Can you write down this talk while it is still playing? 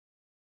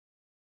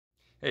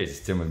Hey,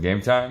 it's Tim with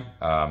Game Time.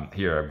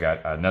 Here, I've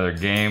got another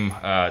game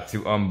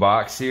to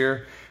unbox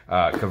here.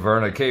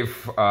 Caverna Cave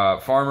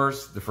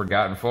Farmers, The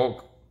Forgotten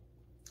Folk.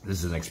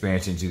 This is an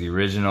expansion to the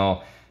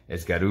original.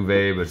 It's got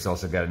Uwe, but it's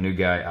also got a new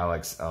guy,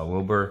 Alex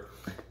Wilbur.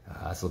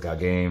 Let's look out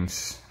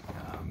games.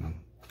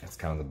 That's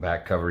kind of the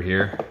back cover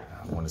here.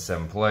 1 to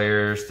 7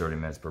 players, 30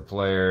 minutes per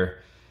player.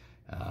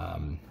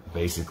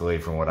 Basically,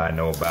 from what I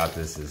know about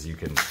this, is you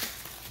can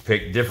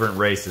pick different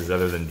races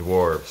other than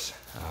dwarves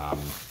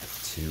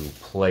to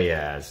play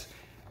as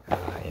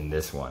in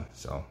this one.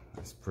 So I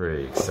was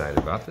pretty excited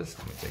about this.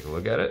 Let me take a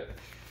look at it.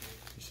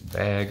 Here's some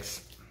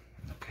bags.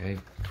 Okay,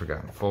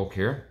 Forgotten Folk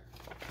here.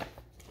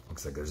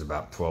 Looks like there's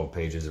about 12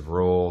 pages of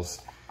rules.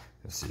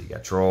 Let's see, you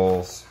got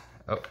trolls.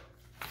 Oh,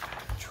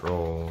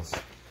 trolls.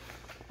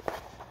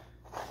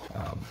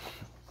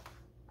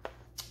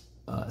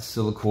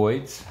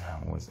 Silicoids.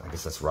 I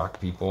guess that's rock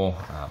people.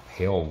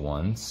 Pale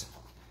ones.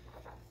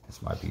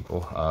 That's my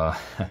people.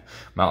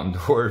 Mountain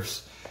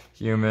dwarves.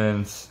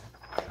 Humans,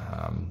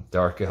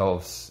 dark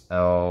elves,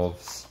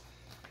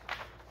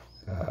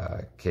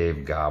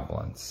 cave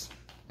goblins,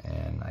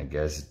 and I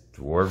guess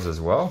dwarves as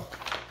well.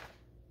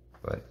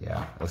 But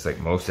yeah, looks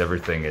like most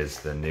everything is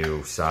the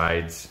new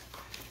sides.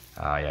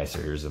 Yeah, so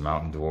here's the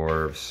mountain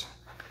dwarves.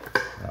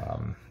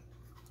 I'm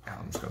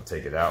just gonna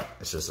take it out.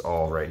 It's just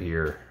all right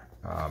here.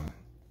 Let me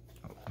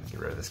get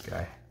rid of this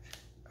guy.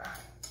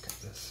 Got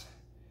this.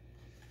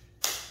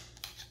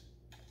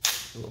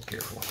 A little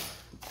careful.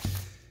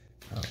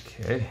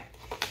 Okay.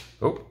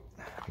 Oh,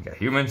 we got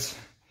humans,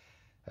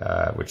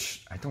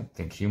 which I don't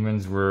think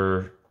humans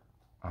were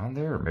on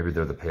there. Or maybe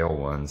they're the pale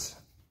ones.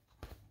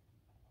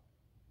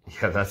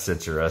 Yeah, that's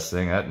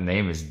interesting. That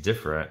name is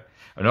different.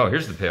 Oh no,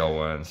 here's the pale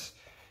ones.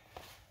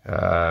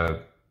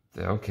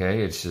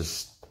 Okay, it's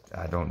just,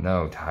 I don't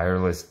know.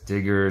 Tireless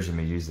diggers. You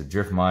may use the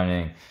drift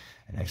mining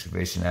and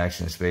excavation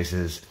action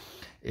spaces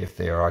if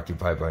they are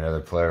occupied by another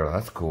player. Well,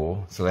 that's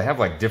cool. So they have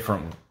like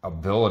different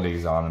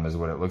abilities on them is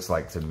what it looks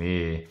like to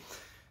me.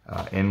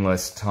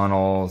 Endless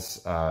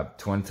tunnels,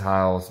 twin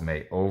tiles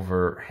may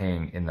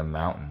overhang in the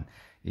mountain.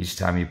 Each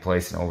time you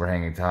place an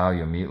overhanging tile,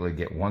 you immediately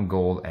get 1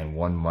 gold and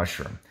 1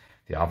 mushroom.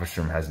 The office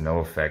room has no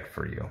effect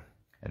for you.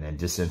 And then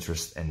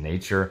disinterest in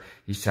nature.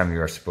 Each time you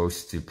are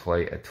supposed to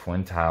play a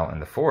twin tile in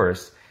the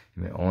forest,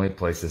 you may only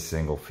place a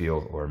single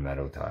field or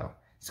meadow tile.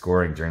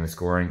 Scoring. During the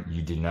scoring,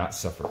 you do not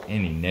suffer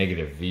any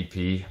negative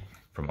VP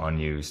from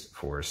unused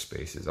forest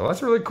spaces. Oh,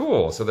 that's really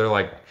cool. So they're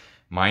like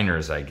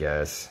miners, I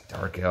guess.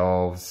 Dark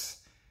elves.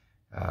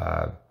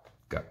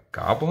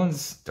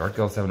 Goblins? Dark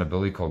elves have an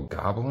ability called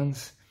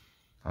goblins.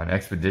 On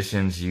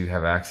expeditions, you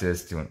have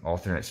access to an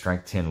alternate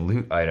strength 10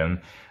 loot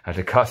item. At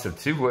the cost of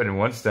 2 wood and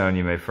 1 stone,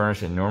 you may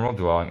furnish a normal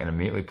dwelling and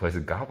immediately place a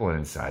goblin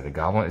inside. The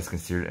goblin is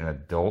considered an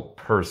adult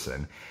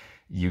person.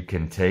 You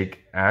can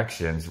take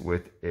actions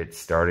with it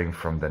starting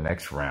from the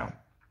next round.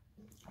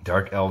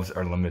 Dark elves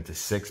are limited to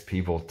 6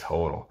 people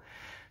total.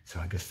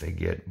 So I guess they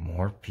get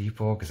more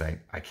people because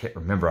I can't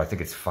remember. I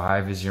think it's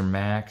 5 is your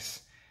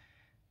max.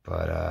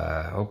 But,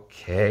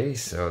 okay,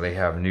 so they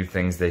have new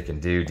things they can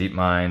do. Deep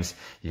mines,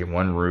 you get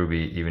 1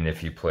 ruby even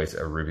if you place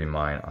a ruby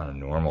mine on a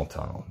normal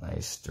tunnel.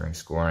 Nice. During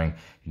scoring,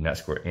 you do not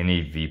score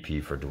any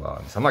VP for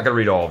dwellings. I'm not going to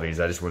read all of these.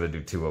 I just want to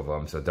do 2 of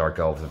them. So dark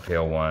elves and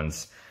pale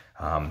ones.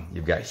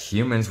 You've got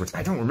humans, which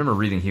I don't remember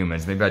reading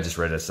humans. Maybe I just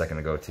read it a second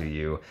ago to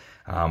you.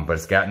 But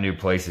it's got new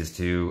places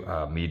too.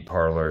 Mead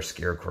Parlor,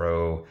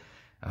 Scarecrow,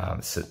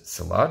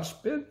 Silage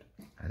Bid.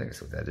 I think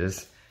that's what that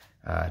is.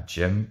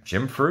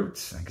 Gem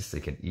fruits. I guess they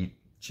can eat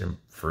gem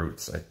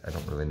fruits. I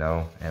don't really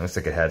know. And it looks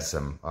like it had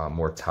some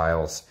more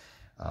tiles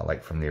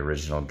like from the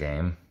original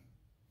game.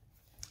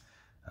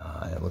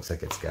 And it looks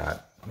like it's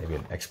got maybe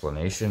an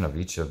explanation of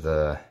each of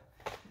the...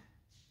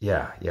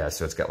 Yeah,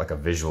 so it's got like a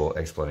visual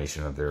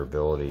explanation of their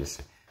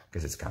abilities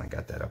because it's kind of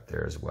got that up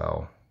there as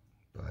well.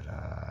 But,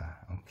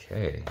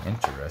 okay,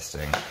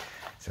 interesting.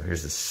 So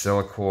here's the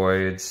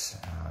silicoids.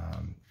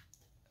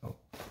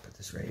 Put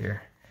this right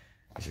here.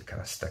 These are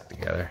kind of stuck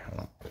together.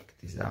 I'll get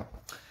these out.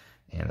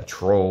 And the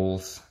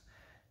trolls,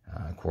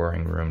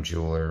 quarrying room,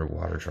 jeweler,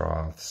 water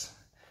troughs,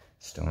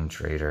 stone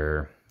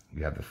trader.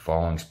 You have the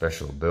following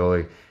special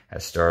ability. At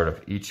the start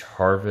of each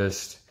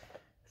harvest,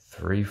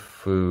 3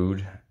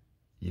 food.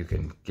 You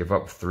can give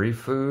up 3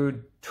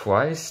 food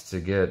twice to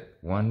get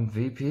 1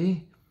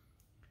 VP.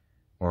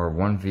 Or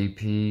 1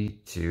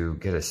 VP to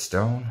get a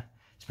stone.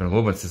 It's been a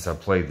little bit since I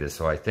played this,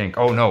 so I think...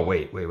 Oh, no,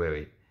 wait.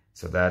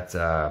 So that,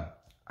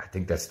 I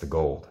think that's the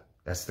gold.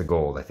 That's the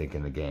gold, I think,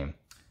 in the game.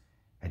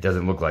 It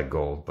doesn't look like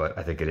gold, but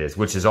I think it is,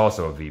 which is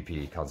also a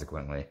VP,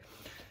 consequently.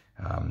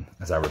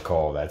 As I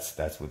recall, that's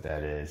what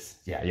that is.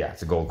 Yeah,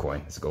 it's a gold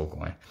coin. It's a gold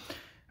coin.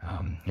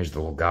 Here's the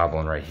little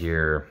goblin right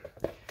here.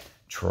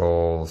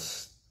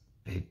 Trolls.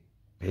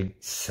 Big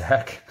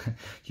sack.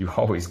 You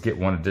always get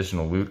 1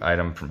 additional loot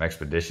item from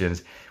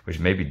expeditions, which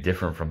may be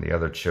different from the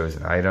other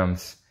chosen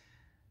items.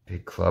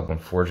 Big club. When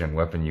forging a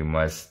weapon, you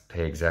must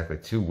pay exactly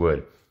 2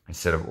 wood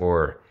instead of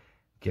ore,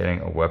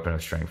 getting a weapon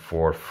of strength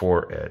 4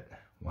 for it.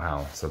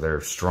 Wow, so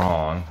they're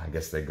strong. I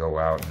guess they go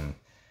out and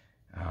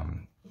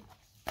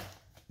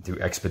do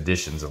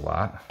expeditions a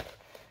lot.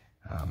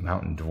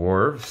 Mountain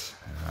dwarves,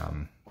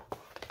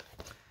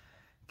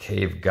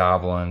 cave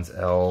goblins,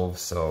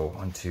 elves. So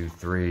 1, 2,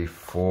 3,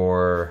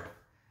 4,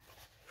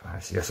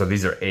 5, 6. So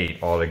these are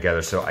 8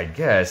 altogether. So I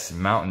guess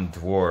mountain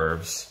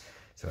dwarves,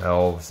 so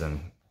elves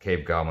and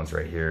cave goblins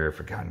right here.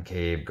 Forgotten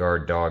Cave,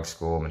 Guard Dog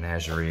School,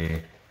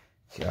 Menagerie,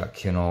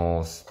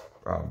 Kennels,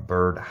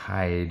 Bird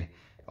Hide,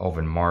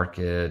 Elven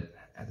Market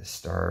at the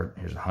start.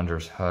 Here's a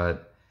Hunter's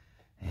Hut.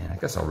 And I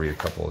guess I'll read a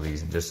couple of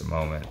these in just a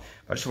moment.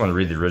 I just want to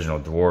read the original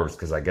dwarves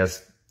because I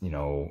guess, you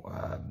know,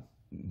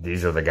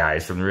 these are the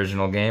guys from the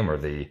original game, or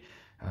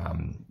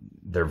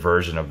their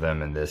version of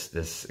them in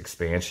this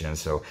expansion.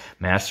 So,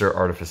 Master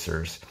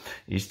Artificers.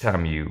 Each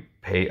time you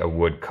pay a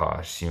wood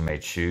cost, you may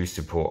choose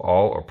to pull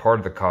all or part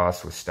of the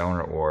cost with stone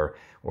or ore,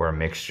 or a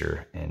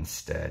mixture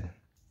instead.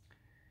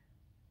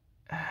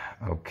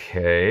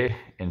 Okay,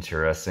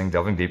 interesting.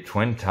 Delving deep,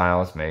 twin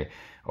tiles may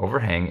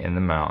overhang in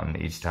the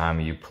mountain. Each time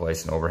you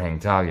place an overhang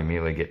tile, you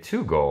immediately get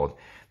 2 gold.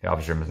 The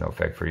opposite room has no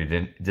effect for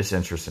you.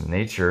 Disinterest in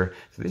nature.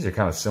 So these are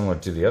kind of similar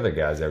to the other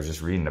guys I was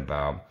just reading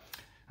about.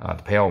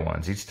 The pale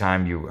ones. Each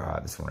time you,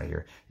 this one right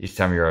here. Each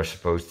time you are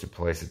supposed to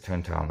place a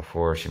twin tile on the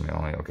forest, you may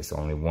only, okay, so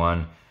only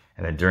 1.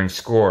 And then during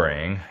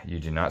scoring, you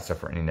do not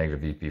suffer any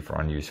negative VP for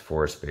unused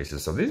forest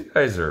spaces. So these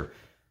guys are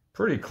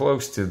pretty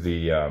close to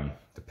the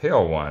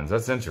pale ones.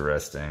 That's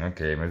interesting.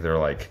 Okay, maybe they're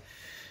like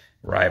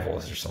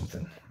rivals or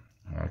something.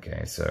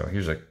 Okay, so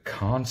here's a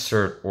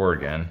concert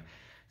organ.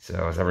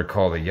 So as I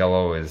recall, the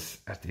yellow is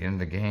at the end of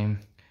the game.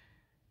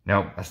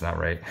 Nope, that's not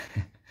right.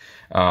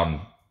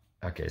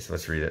 Okay, so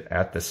let's read it.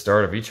 At the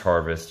start of each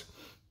harvest,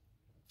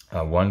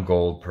 1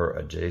 gold per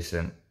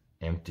adjacent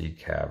empty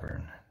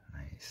cavern.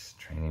 Nice.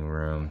 Training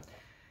room.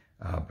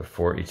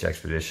 Before each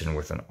expedition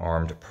with an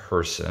armed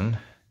person.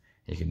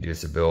 You can do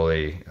this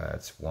ability.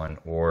 It's 1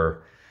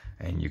 ore,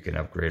 and you can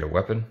upgrade a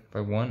weapon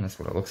by 1. That's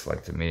what it looks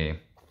like to me.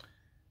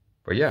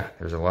 But yeah,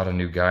 there's a lot of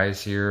new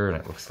guys here, and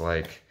it looks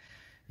like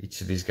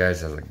each of these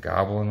guys has a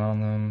goblin on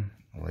them.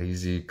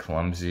 Lazy,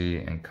 clumsy,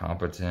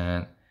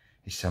 incompetent.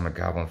 Each time a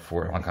goblin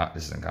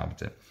this is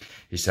incompetent.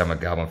 Each time a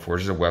goblin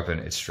forges a weapon,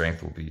 its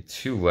strength will be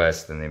 2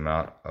 less than the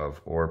amount of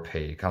ore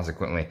paid.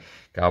 Consequently,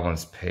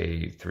 goblins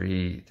pay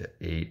 3 to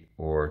 8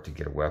 ore to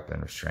get a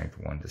weapon of strength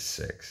 1 to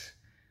 6.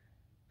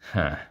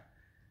 Huh.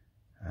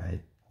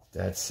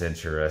 That's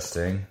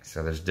interesting.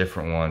 So there's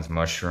different ones.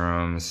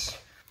 Mushrooms,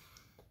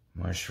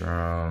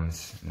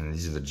 and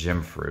these are the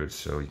gem fruits.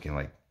 So you can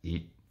like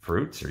eat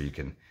fruits, or you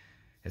can,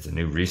 it's a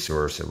new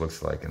resource it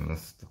looks like, and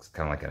this looks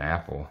kind of like an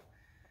apple.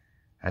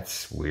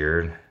 That's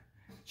weird.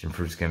 Gem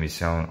fruits can be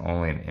sown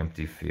only in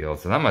empty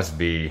fields. So that must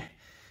be,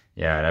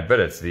 yeah, and I bet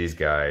it's these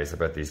guys. I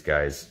bet these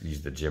guys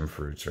use the gem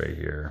fruits right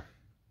here.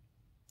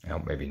 Oh,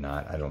 maybe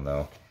not. I don't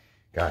know.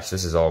 Gosh,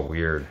 this is all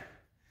weird.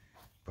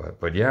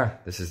 But yeah,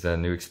 this is the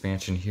new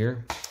expansion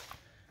here.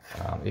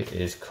 It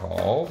is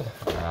called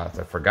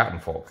the Forgotten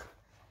Folk.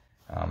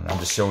 I'm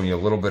just showing you a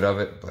little bit of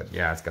it, but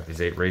yeah, it's got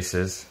these 8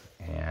 races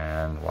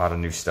and a lot of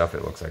new stuff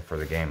it looks like for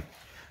the game.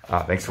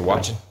 Thanks for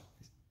watching.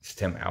 It's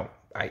Tim out.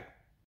 Bye.